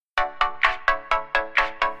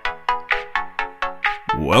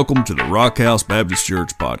Welcome to the Rock House Baptist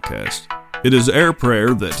Church podcast. It is our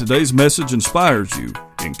prayer that today's message inspires you,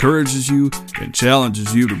 encourages you, and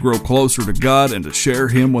challenges you to grow closer to God and to share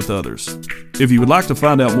Him with others. If you would like to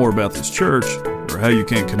find out more about this church, or how you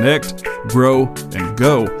can connect, grow, and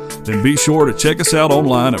go, then be sure to check us out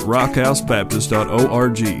online at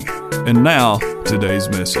rockhousebaptist.org. And now, today's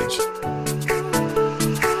message.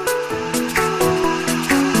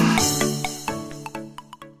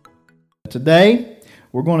 Today,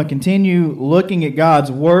 we're going to continue looking at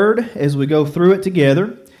God's Word as we go through it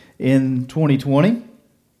together in 2020.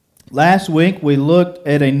 Last week, we looked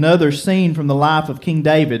at another scene from the life of King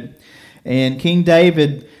David. And King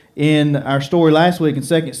David, in our story last week in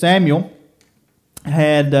 2 Samuel,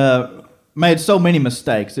 had made so many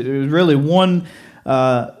mistakes. It was really one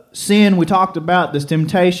sin we talked about. This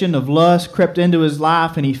temptation of lust crept into his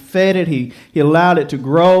life, and he fed it. He allowed it to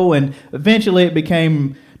grow, and eventually it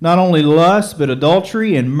became not only lust, but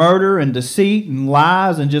adultery and murder and deceit and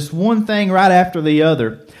lies and just one thing right after the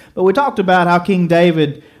other. But we talked about how King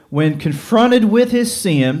David, when confronted with his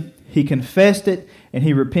sin, he confessed it and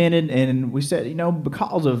he repented. And we said,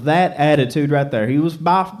 because of that attitude right there, he was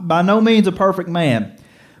by no means a perfect man.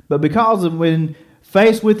 But because of when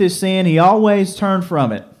faced with his sin, he always turned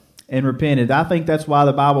from it and repented. I think that's why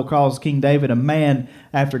the Bible calls King David a man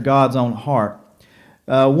after God's own heart.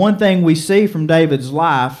 One thing we see from David's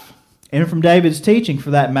life, and from David's teaching for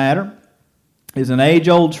that matter, is an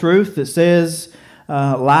age-old truth that says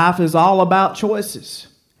life is all about choices.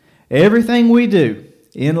 Everything we do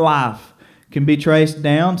in life can be traced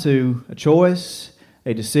down to a choice,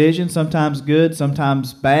 a decision, sometimes good,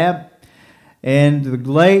 sometimes bad. And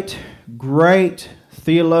the late, great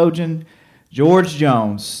theologian George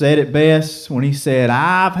Jones said it best when he said,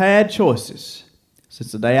 "I've had choices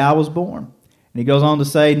since the day I was born." And he goes on to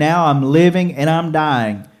say, "Now I'm living and I'm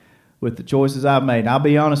dying with the choices I've made." I'll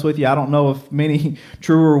be honest with you, I don't know if many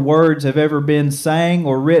truer words have ever been sang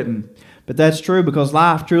or written. But that's true because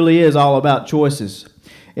life truly is all about choices.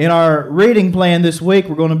 In our reading plan this week,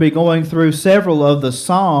 we're going to be going through several of the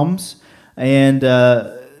Psalms. And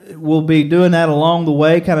we'll be doing that along the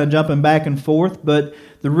way, kind of jumping back and forth. But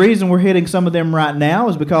the reason we're hitting some of them right now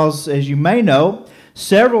is because, as you may know,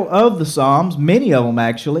 several of the Psalms, many of them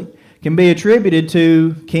actually, can be attributed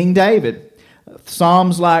to King David.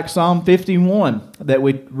 Psalms like Psalm 51 that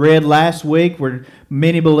we read last week, where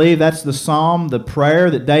many believe that's the psalm, the prayer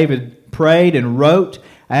that David prayed and wrote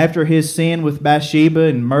after his sin with Bathsheba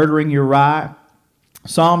and murdering Uriah.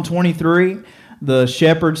 Psalm 23, the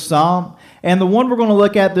shepherd's psalm. And the one we're going to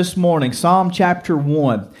look at this morning, Psalm chapter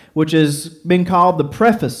 1, which has been called the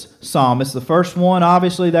preface psalm. It's the first one,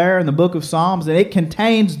 obviously, there in the book of Psalms, and it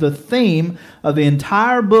contains the theme of the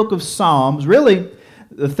entire book of Psalms, really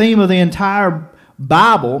the theme of the entire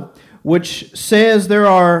Bible, which says there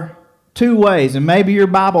are two ways, and maybe your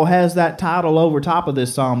Bible has that title over top of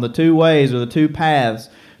this psalm, the two ways or the two paths,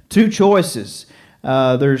 two choices.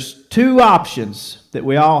 There's two options that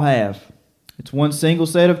we all have. It's one single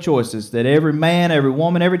set of choices that every man, every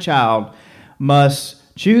woman, every child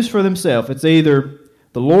must choose for themselves. It's either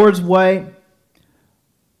the Lord's way,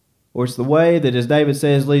 or it's the way that, as David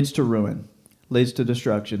says, leads to ruin, leads to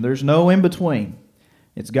destruction. There's no in between.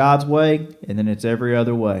 It's God's way, and then it's every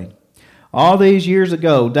other way. All these years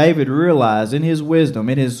ago, David realized in his wisdom,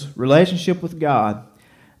 in his relationship with God,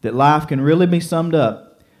 that life can really be summed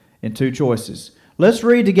up in two choices. Let's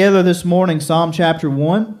read together this morning Psalm chapter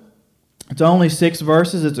 1. It's only 6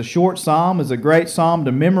 verses. It's a short psalm. It's a great psalm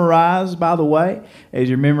to memorize, by the way, as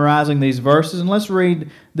you're memorizing these verses. And let's read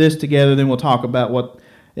this together, then we'll talk about what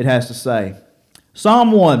it has to say.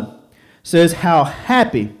 Psalm 1 says, "How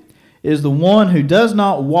happy is the one who does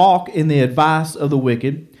not walk in the advice of the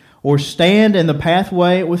wicked, or stand in the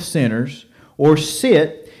pathway with sinners, or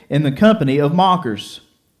sit in the company of mockers.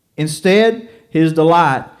 Instead, his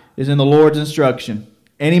delight is in the Lord's instruction,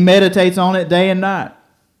 and he meditates on it day and night.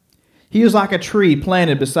 He is like a tree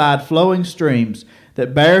planted beside flowing streams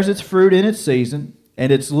that bears its fruit in its season,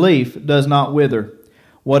 and its leaf does not wither.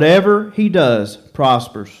 Whatever he does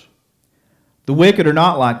prospers. The wicked are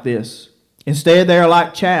not like this. Instead, they are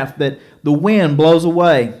like chaff that the wind blows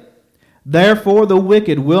away. Therefore, the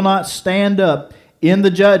wicked will not stand up in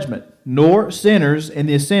the judgment, nor sinners in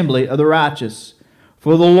the assembly of the righteous.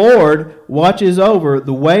 For the Lord watches over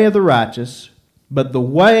the way of the righteous, but the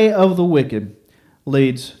way of the wicked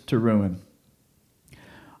leads to ruin."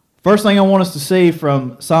 First thing I want us to see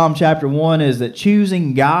from Psalm chapter 1 is that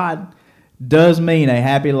choosing God does mean a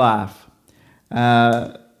happy life.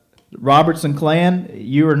 Robertson Clan,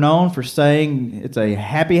 you are known for saying it's a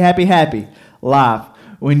happy, happy, happy life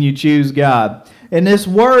when you choose God. And this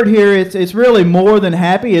word here, it's really more than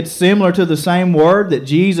happy. It's similar to the same word that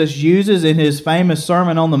Jesus uses in his famous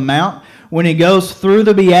Sermon on the Mount when he goes through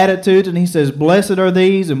the Beatitudes and he says, "Blessed are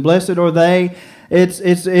these and blessed are they." It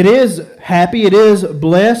is happy, it is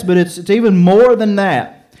blessed, but it's even more than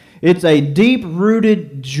that. It's a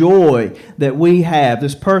deep-rooted joy that we have,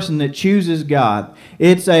 this person that chooses God.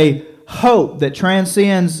 It's a hope that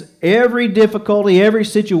transcends every difficulty, every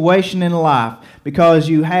situation in life, because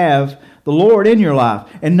you have the Lord in your life.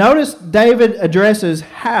 And notice David addresses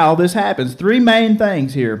how this happens. Three main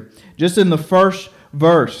things here, just in the first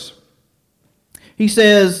verse. He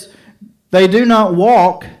says, they do not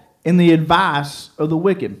walk in the advice of the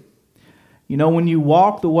wicked. You know, when you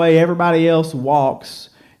walk the way everybody else walks,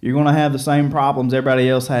 you're going to have the same problems everybody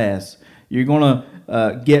else has. You're going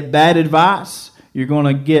to get bad advice. You're going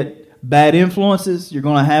to get bad influences. You're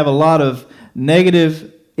going to have a lot of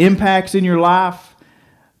negative impacts in your life.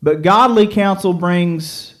 But godly counsel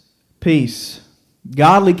brings peace.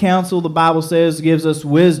 Godly counsel, the Bible says, gives us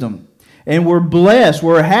wisdom. And we're blessed,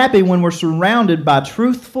 we're happy when we're surrounded by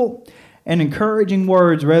truthful and encouraging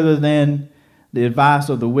words rather than the advice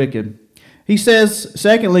of the wicked. He says,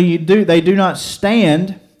 secondly, they do not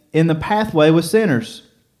stand in the pathway with sinners.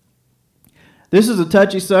 This is a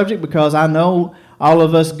touchy subject because I know all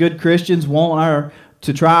of us good Christians want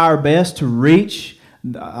to try our best to reach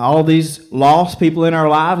all these lost people in our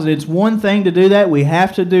lives. And it's one thing to do that. We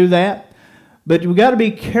have to do that. But we've got to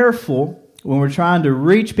be careful when we're trying to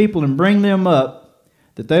reach people and bring them up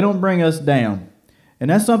that they don't bring us down. And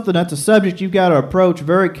that's a subject you've got to approach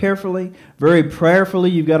very carefully, very prayerfully.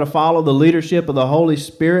 You've got to follow the leadership of the Holy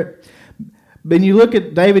Spirit. When you look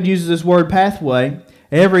at, David uses this word pathway.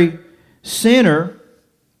 Every sinner,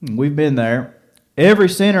 we've been there, every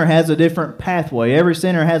sinner has a different pathway. Every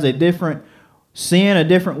sinner has a different sin, a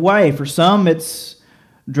different way. For some it's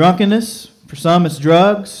drunkenness. For some it's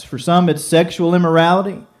drugs. For some it's sexual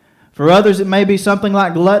immorality. For others it may be something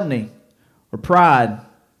like gluttony or pride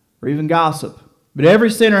or even gossip. But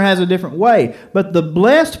every sinner has a different way. But the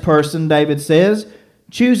blessed person, David says,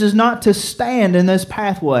 chooses not to stand in this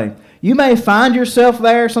pathway. You may find yourself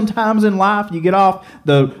there sometimes in life. You get off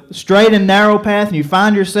the straight and narrow path and you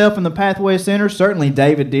find yourself in the pathway of sinners. Certainly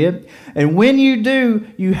David did. And when you do,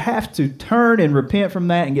 you have to turn and repent from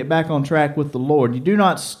that and get back on track with the Lord. You do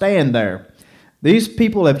not stand there. These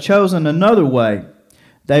people have chosen another way.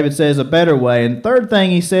 David says a better way. And third thing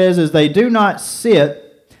he says is they do not sit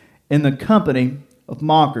in the company of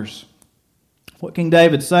mockers. What King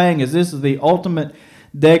David's saying is this is the ultimate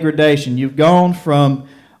degradation. You've gone from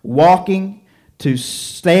walking to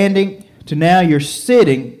standing to now you're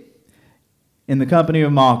sitting in the company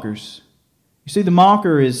of mockers. You see, the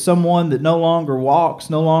mocker is someone that no longer walks,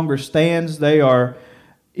 no longer stands. They are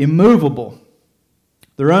immovable.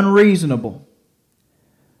 They're unreasonable.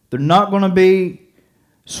 They're not going to be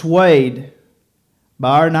swayed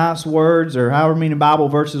by our nice words or however many Bible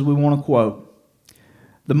verses we want to quote.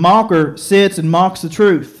 The mocker sits and mocks the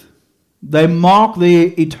truth. They mock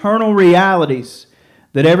the eternal realities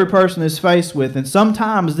that every person is faced with. And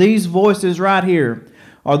sometimes these voices right here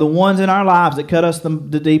are the ones in our lives that cut us the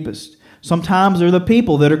deepest. Sometimes they're the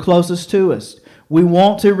people that are closest to us. We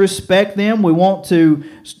want to respect them. We want to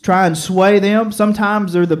try and sway them.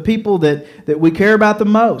 Sometimes they're the people that we care about the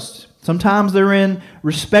most. Sometimes they're in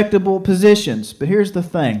respectable positions. But here's the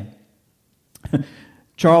thing.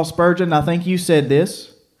 Charles Spurgeon, I think you said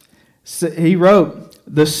this. He wrote,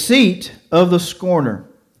 "The seat of the scorner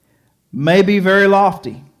may be very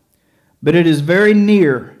lofty, but it is very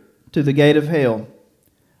near to the gate of hell.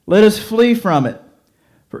 Let us flee from it,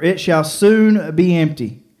 for it shall soon be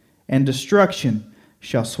empty, and destruction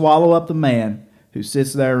shall swallow up the man who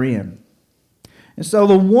sits therein." And so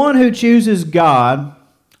the one who chooses God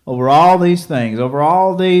over all these things, over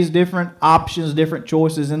all these different options, different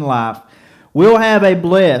choices in life, will have a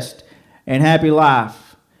blessed and happy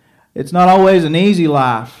life. It's not always an easy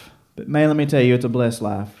life, but man, let me tell you, it's a blessed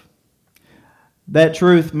life. That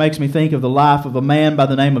truth makes me think of the life of a man by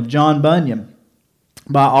the name of John Bunyan.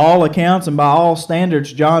 By all accounts and by all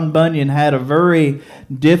standards, John Bunyan had a very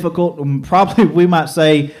difficult, probably we might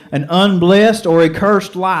say an unblessed or a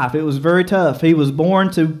cursed life. It was very tough. He was born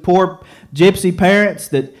to poor gypsy parents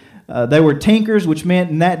that they were tinkers, which meant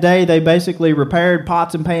in that day they basically repaired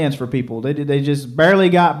pots and pans for people. They just barely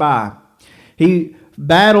got by. He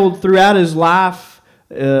battled throughout his life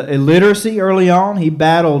illiteracy early on. He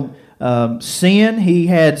battled sin. He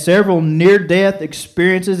had several near-death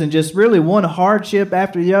experiences and just really one hardship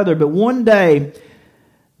after the other. But one day,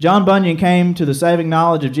 John Bunyan came to the saving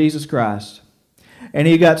knowledge of Jesus Christ. And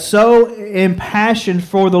he got so impassioned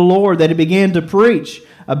for the Lord that he began to preach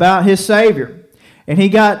about his Savior. And he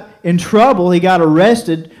got in trouble. He got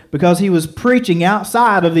arrested because he was preaching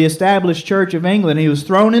outside of the established Church of England. He was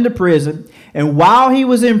thrown into prison. And while he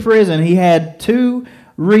was in prison, he had two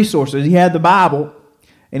resources. He had the Bible,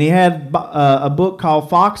 and he had a book called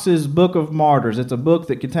Fox's Book of Martyrs. It's a book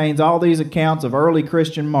that contains all these accounts of early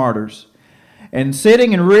Christian martyrs. And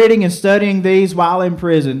sitting and reading and studying these while in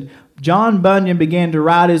prison, John Bunyan began to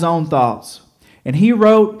write his own thoughts. And he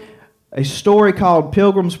wrote a story called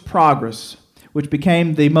Pilgrim's Progress, which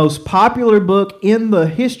became the most popular book in the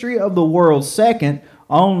history of the world, second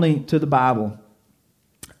only to the Bible.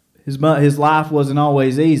 His life wasn't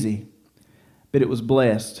always easy, but it was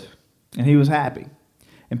blessed, and he was happy.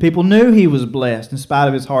 And people knew he was blessed in spite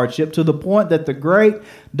of his hardship, to the point that the great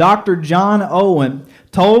Dr. John Owen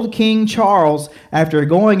told King Charles, after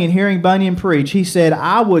going and hearing Bunyan preach, he said,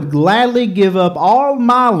 "I would gladly give up all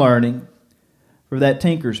my learning for that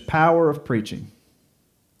tinker's power of preaching."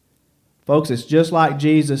 Folks, it's just like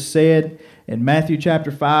Jesus said in Matthew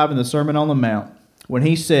chapter 5 in the Sermon on the Mount, when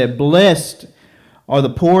he said, "Blessed are the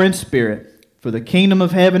poor in spirit, for the kingdom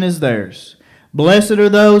of heaven is theirs. Blessed are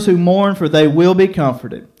those who mourn, for they will be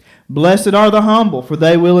comforted. Blessed are the humble, for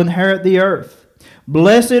they will inherit the earth.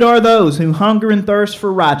 Blessed are those who hunger and thirst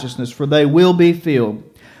for righteousness, for they will be filled.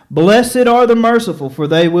 Blessed are the merciful, for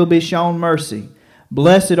they will be shown mercy.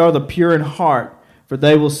 Blessed are the pure in heart, for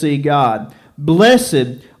they will see God.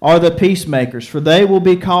 Blessed are the peacemakers, for they will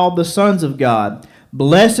be called the sons of God.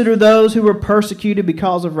 Blessed are those who are persecuted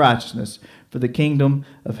because of righteousness, for the kingdom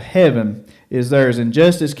of heaven is theirs." And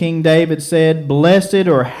just as King David said, "Blessed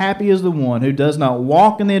or happy is the one who does not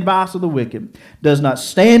walk in the advice of the wicked, does not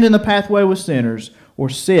stand in the pathway with sinners, or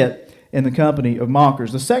sit in the company of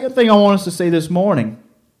mockers." The second thing I want us to see this morning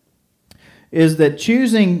is that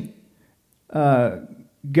choosing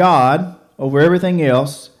God over everything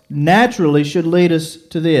else naturally should lead us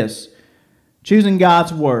to this: choosing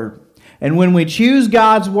God's Word. And when we choose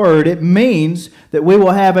God's Word, it means that we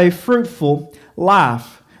will have a fruitful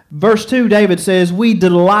life. Verse 2, David says, "We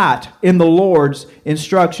delight in the Lord's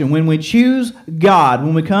instruction." When we choose God,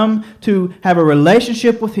 when we come to have a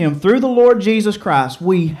relationship with Him through the Lord Jesus Christ,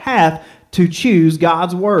 we have to choose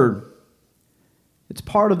God's Word. It's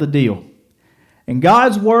part of the deal. And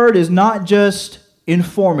God's Word is not just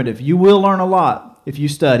informative. You will learn a lot if you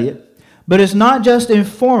study it. But it's not just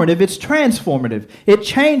informative, it's transformative. It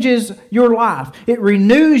changes your life. It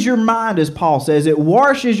renews your mind, as Paul says. It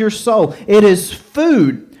washes your soul. It is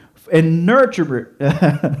food and nurture.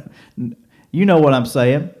 You know what I'm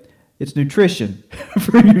saying. It's nutrition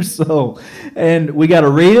for your soul. And we got to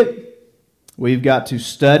read it. We've got to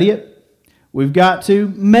study it. We've got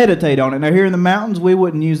to meditate on it. Now, here in the mountains, we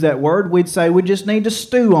wouldn't use that word. We'd say we just need to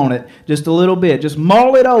stew on it just a little bit. Just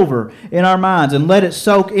mull it over in our minds and let it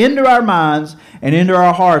soak into our minds and into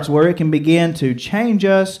our hearts, where it can begin to change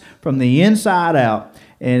us from the inside out.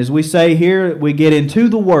 And as we say here, we get into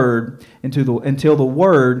the Word until the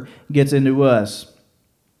Word gets into us.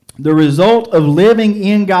 The result of living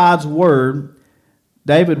in God's Word,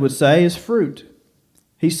 David would say, is fruit.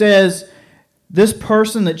 He says, this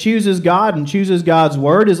person that chooses God and chooses God's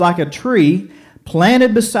Word is like a tree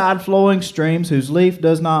planted beside flowing streams whose leaf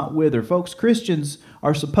does not wither. Folks, Christians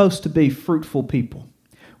are supposed to be fruitful people.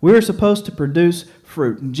 We're supposed to produce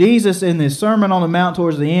fruit. And Jesus, in His Sermon on the Mount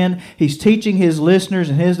towards the end, He's teaching His listeners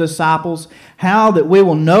and His disciples how that we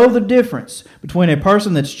will know the difference between a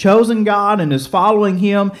person that's chosen God and is following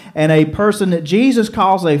Him and a person that Jesus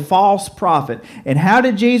calls a false prophet. And how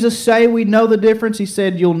did Jesus say we know the difference? He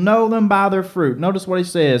said, "You'll know them by their fruit." Notice what He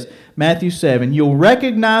says, Matthew 7. "You'll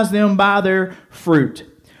recognize them by their fruit.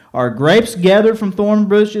 Are grapes gathered from thorn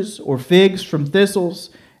bushes or figs from thistles?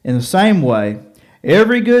 In the same way,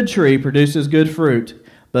 every good tree produces good fruit,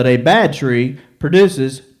 but a bad tree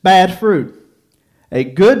produces bad fruit. A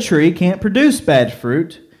good tree can't produce bad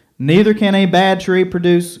fruit, neither can a bad tree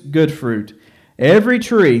produce good fruit. Every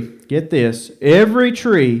tree," get this, "every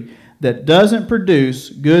tree that doesn't produce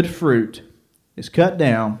good fruit is cut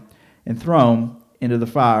down and thrown into the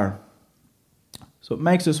fire." So it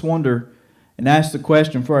makes us wonder and ask the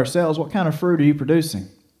question for ourselves, what kind of fruit are you producing?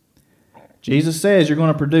 Jesus says you're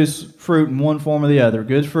going to produce fruit in one form or the other,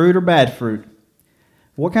 good fruit or bad fruit.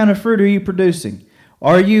 What kind of fruit are you producing?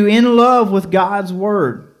 Are you in love with God's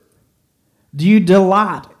Word? Do you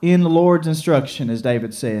delight in the Lord's instruction, as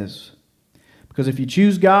David says? Because if you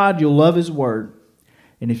choose God, you'll love His Word.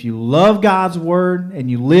 And if you love God's Word and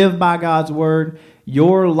you live by God's Word,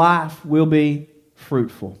 your life will be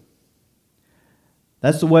fruitful.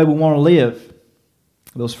 That's the way we want to live.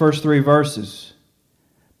 Those first three verses.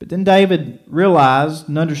 But then David realized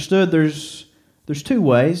and understood there's two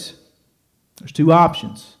ways. There's two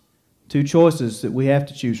options. Two choices that we have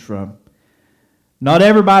to choose from. Not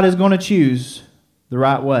everybody is going to choose the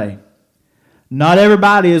right way. Not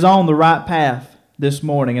everybody is on the right path this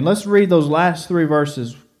morning. And let's read those last 3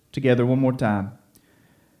 verses together one more time.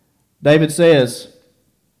 David says,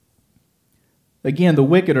 again, the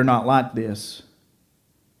wicked are not like this.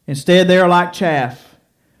 Instead, they are like chaff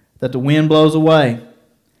that the wind blows away.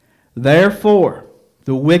 Therefore,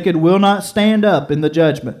 the wicked will not stand up in the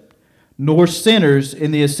judgment, nor sinners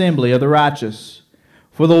in the assembly of the righteous.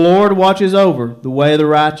 For the Lord watches over the way of the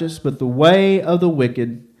righteous, but the way of the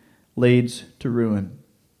wicked leads to ruin.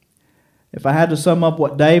 If I had to sum up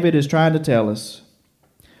what David is trying to tell us,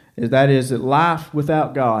 that life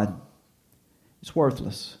without God is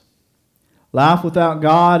worthless. Life without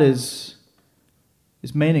God is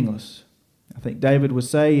meaningless. I think David would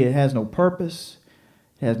say it has no purpose,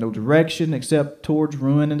 it has no direction except towards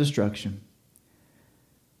ruin and destruction.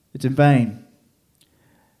 It's in vain.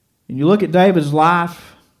 And you look at David's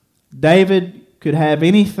life, David could have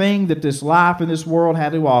anything that this life in this world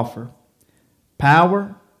had to offer.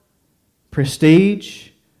 Power, prestige,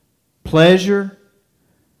 pleasure,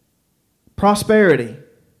 prosperity.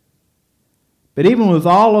 But even with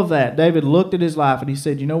all of that, David looked at his life and he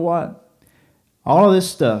said, you know what? All of this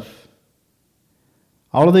stuff,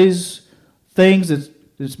 all of these things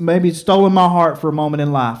that's maybe stolen my heart for a moment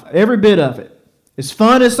in life, every bit of it, as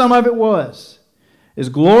fun as some of it was, as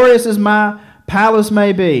glorious as my palace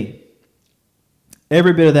may be,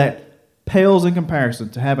 every bit of that pales in comparison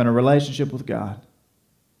to having a relationship with God.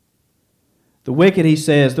 The wicked, he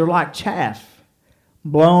says, they're like chaff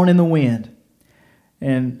blown in the wind.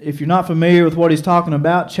 And if you're not familiar with what he's talking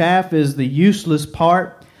about, chaff is the useless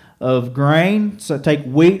part of grain. So take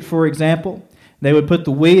wheat, for example. They would put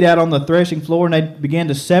the wheat out on the threshing floor and they'd begin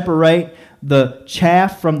to separate the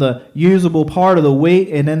chaff from the usable part of the wheat.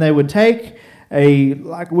 And then they would take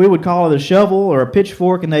like we would call it a shovel or a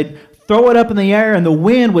pitchfork, and they'd throw it up in the air, and the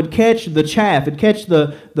wind would catch the chaff. It'd catch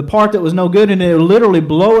the part that was no good, and it would literally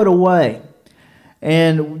blow it away.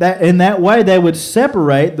 And in that way, they would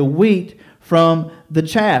separate the wheat from the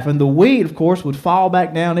chaff. And the wheat, of course, would fall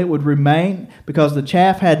back down. It would remain because the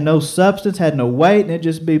chaff had no substance, had no weight, and it'd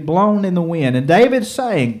just be blown in the wind. And David's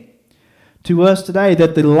saying to us today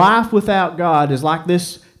that the life without God is like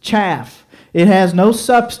this chaff. It has no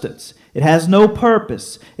substance. It has no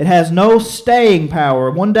purpose. It has no staying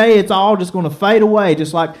power. One day it's all just going to fade away,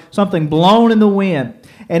 just like something blown in the wind.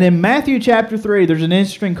 And in Matthew chapter 3, there's an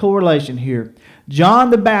interesting correlation here. John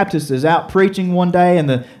the Baptist is out preaching one day, and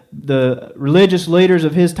the religious leaders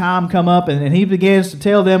of his time come up, and he begins to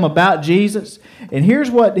tell them about Jesus. And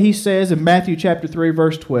here's what he says in Matthew chapter 3,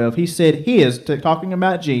 verse 12. He said, talking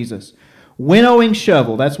about Jesus, winnowing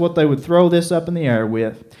shovel. That's what they would throw this up in the air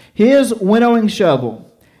with. His winnowing shovel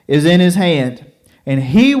is in his hand, and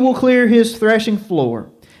he will clear his threshing floor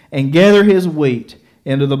and gather his wheat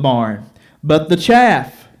into the barn. But the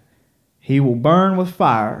chaff he will burn with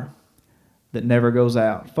fire that never goes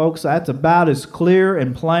out. Folks, that's about as clear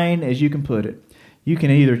and plain as you can put it. You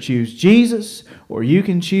can either choose Jesus or you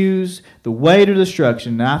can choose the way to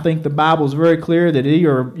destruction. And I think the Bible is very clear that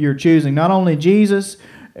you're choosing not only Jesus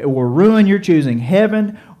or ruin, you're choosing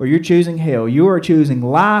heaven or you're choosing hell. You are choosing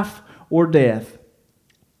life or death.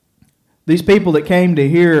 These people that came to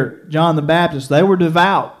hear John the Baptist, they were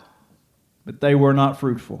devout, but they were not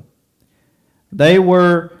fruitful. They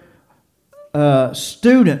were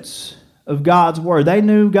students of God's Word. They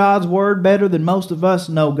knew God's Word better than most of us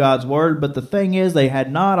know God's Word, but the thing is, they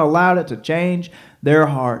had not allowed it to change their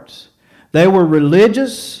hearts. They were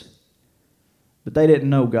religious, but they didn't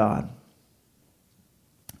know God.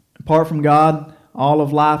 Apart from God, all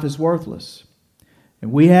of life is worthless.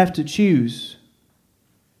 And we have to choose.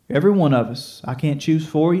 Every one of us. I can't choose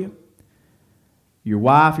for you. Your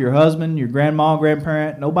wife, your husband, your grandma,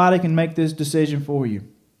 grandparent, nobody can make this decision for you.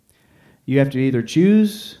 You have to either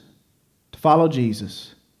choose to follow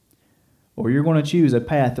Jesus, or you're going to choose a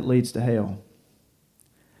path that leads to hell.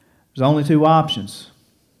 There's only 2 options.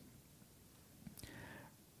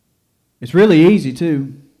 It's really easy,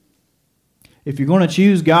 too. If you're going to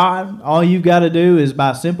choose God, all you've got to do is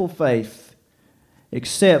by simple faith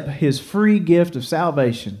accept His free gift of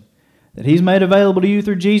salvation that He's made available to you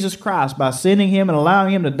through Jesus Christ by sending Him and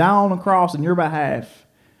allowing Him to die on the cross in your behalf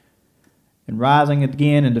and rising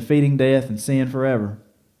again and defeating death and sin forever.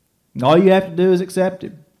 And all you have to do is accept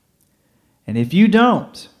Him. And if you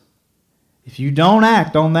don't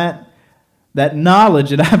act on that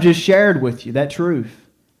knowledge that I've just shared with you, that truth,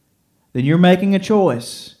 then you're making a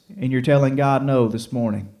choice and you're telling God no this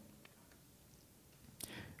morning.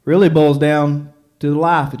 It really boils down to the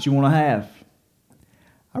life that you want to have.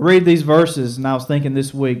 I read these verses and I was thinking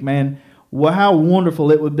this week, man, how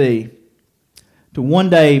wonderful it would be to one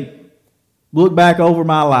day look back over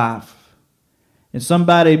my life and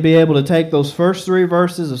somebody be able to take those first 3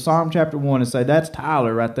 verses of Psalm chapter 1 and say, that's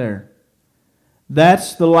Tyler right there.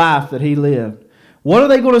 That's the life that he lived. What are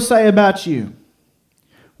they going to say about you?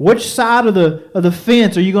 Which side of the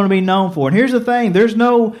fence are you going to be known for? And here's the thing, there's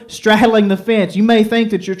no straddling the fence. You may think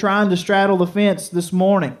that you're trying to straddle the fence this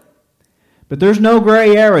morning, but there's no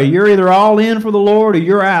gray area. You're either all in for the Lord or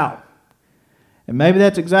you're out. And maybe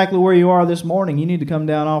that's exactly where you are this morning. You need to come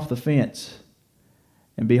down off the fence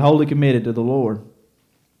and be wholly committed to the Lord.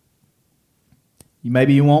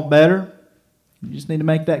 Maybe you want better. You just need to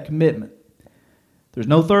make that commitment. There's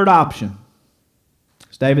no third option.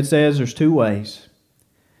 As David says, there's 2 ways.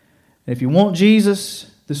 And if you want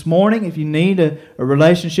Jesus this morning, if you need a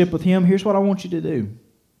relationship with Him, here's what I want you to do.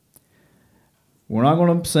 We're not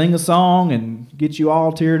going to sing a song and get you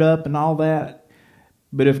all teared up and all that.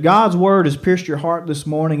 But if God's Word has pierced your heart this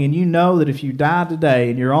morning and you know that if you die today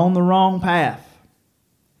and you're on the wrong path,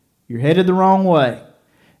 you're headed the wrong way,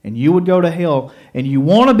 and you would go to hell, and you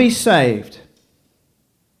want to be saved,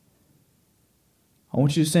 I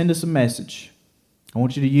want you to send us a message. I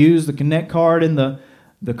want you to use the Connect card in the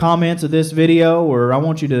comments of this video, or I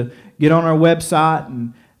want you to get on our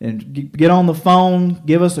website and get on the phone,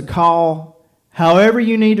 give us a call. However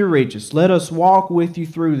you need to reach us, let us walk with you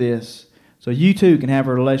through this so you too can have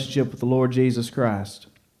a relationship with the Lord Jesus Christ.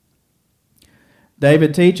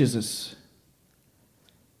 David teaches us,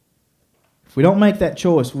 if we don't make that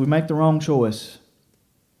choice, if we make the wrong choice,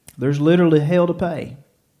 there's literally hell to pay.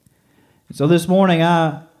 And so this morning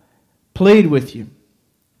I plead with you,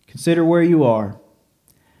 consider where you are.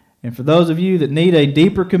 And for those of you that need a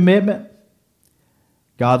deeper commitment,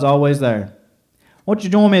 God's always there. Won't you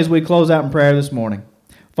join me as we close out in prayer this morning?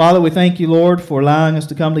 Father, we thank you, Lord, for allowing us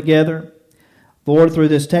to come together, Lord, through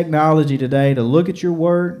this technology today to look at your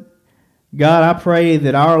word. God, I pray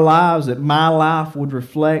that our lives, that my life would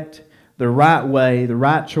reflect the right way, the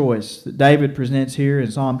right choice that David presents here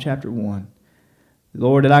in Psalm chapter 1.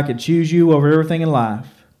 Lord, that I could choose you over everything in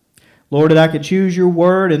life. Lord, that I could choose your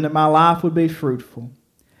word and that my life would be fruitful.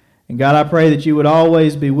 And God, I pray that you would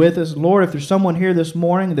always be with us. Lord, if there's someone here this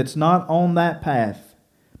morning that's not on that path,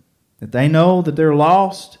 that they know that they're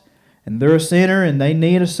lost and they're a sinner and they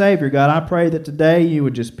need a Savior, God, I pray that today you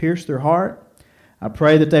would just pierce their heart. I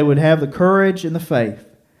pray that they would have the courage and the faith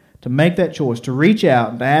to make that choice, to reach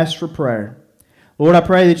out and to ask for prayer. Lord, I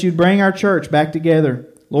pray that you'd bring our church back together,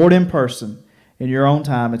 Lord, in person, in your own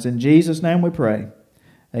time. It's in Jesus' name we pray.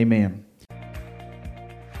 Amen.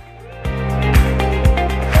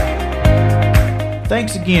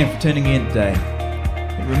 Thanks again for tuning in today.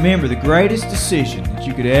 And remember, the greatest decision that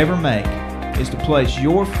you could ever make is to place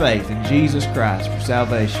your faith in Jesus Christ for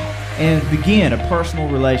salvation and begin a personal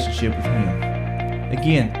relationship with Him.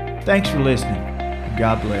 Again, thanks for listening.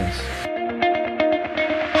 God bless.